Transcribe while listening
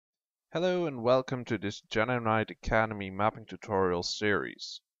Hello and welcome to this JKA Academy mapping tutorial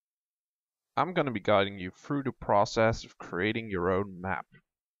series. I'm going to be guiding you through the process of creating your own map.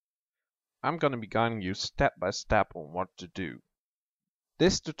 I'm going to be guiding you step by step on what to do.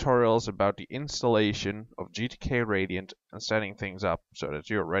 This tutorial is about the installation of GTKRadiant and setting things up so that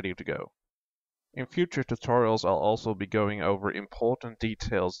you're ready to go. In future tutorials I'll also be going over important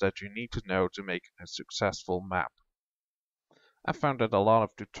details that you need to know to make a successful map. I found that a lot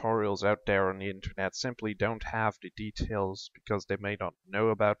of tutorials out there on the internet simply don't have the details because they may not know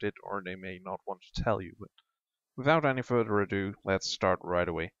about it or they may not want to tell you. But without any further ado, let's start right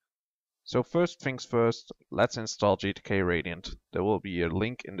away. So first things first, let's install GTKRadiant. There will be a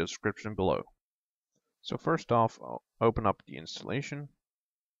link in the description below. So first off, I'll open up the installation.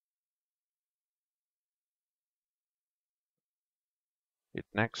 Hit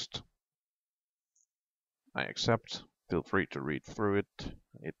next. I accept. Feel free to read through it.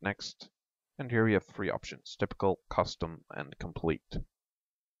 Hit next. And here we have three options: typical, custom, and complete.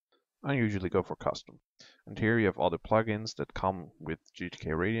 I usually go for custom. And here you have all the plugins that come with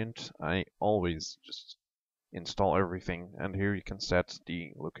GTKRadiant. I always just install everything, and here you can set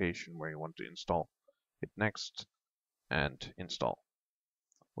the location where you want to install. Hit next and install.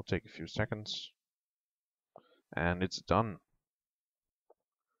 Will take a few seconds. And it's done.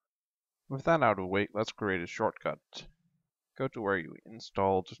 With that out of the way, let's create a shortcut. Go to where you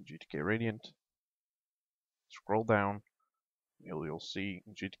installed GTKRadiant, scroll down, you'll see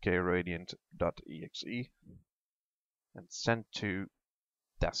gtkradiant.exe and send to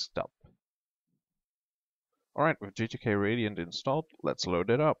desktop. Alright, with GTKRadiant installed, let's load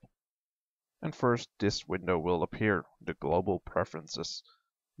it up. And first, this window will appear, the global preferences.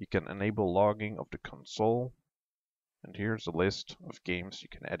 You can enable logging of the console, and here's a list of games you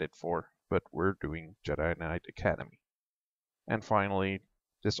can edit for, but we're doing JKA Academy. And finally,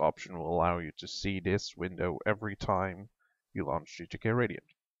 this option will allow you to see this window every time you launch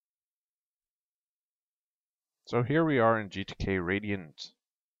GTKRadiant. So here we are in GTKRadiant.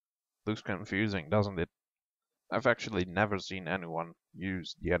 Looks confusing, doesn't it? I've actually never seen anyone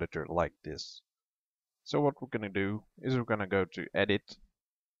use the editor like this. So what we're going to do is we're going to go to Edit,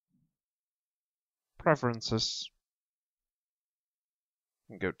 Preferences,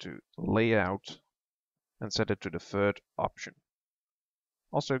 and go to Layout and set it to the third option.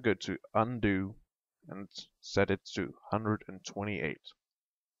 Also go to Undo and set it to 128.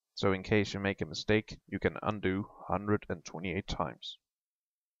 So in case you make a mistake, you can undo 128 times.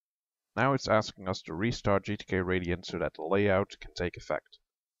 Now it's asking us to restart GTKRadiant so that the layout can take effect.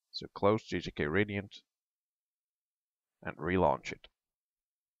 So close GTKRadiant and relaunch it.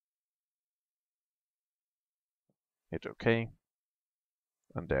 Hit OK,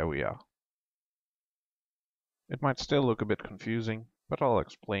 and there we are. It might still look a bit confusing, but I'll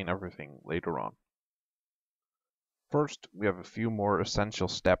explain everything later on. First, we have a few more essential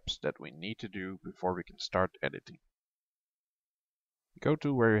steps that we need to do before we can start editing. Go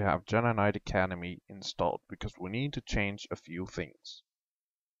to where you have JKA Academy installed because we need to change a few things.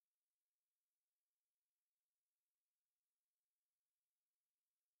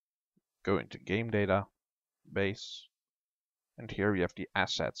 Go into Game Data, Base, and here you have the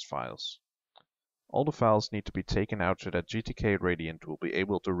Assets files. All the files need to be taken out so that GTKRadiant will be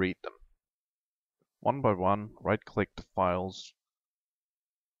able to read them. One by one, right-click the files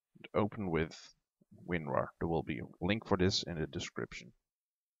and open with WinRar. There will be a link for this in the description.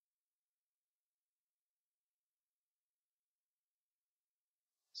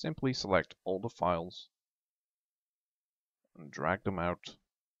 Simply select all the files and drag them out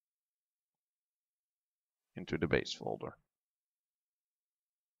into the base folder.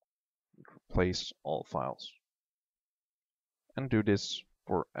 Replace all files. And do this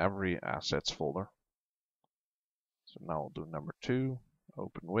for every assets folder. So now I'll do number 2,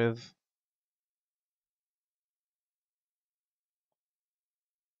 open with.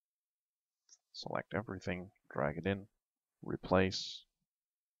 Select everything, drag it in, replace.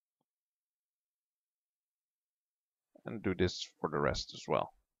 And do this for the rest as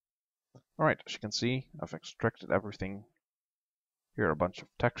well. Alright, as you can see, I've extracted everything. Here are a bunch of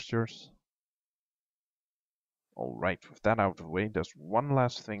textures. Alright, with that out of the way, there's one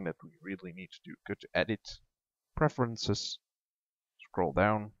last thing that we really need to do. Go to Edit, Preferences, scroll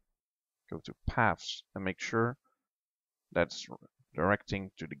down, go to Paths, and make sure that's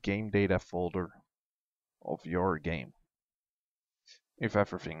directing to the game data folder of your game. If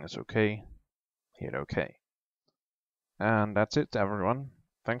everything is okay, hit OK. And that's it, everyone.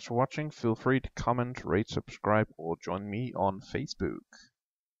 Thanks for watching. Feel free to comment, rate, subscribe, or join me on Facebook.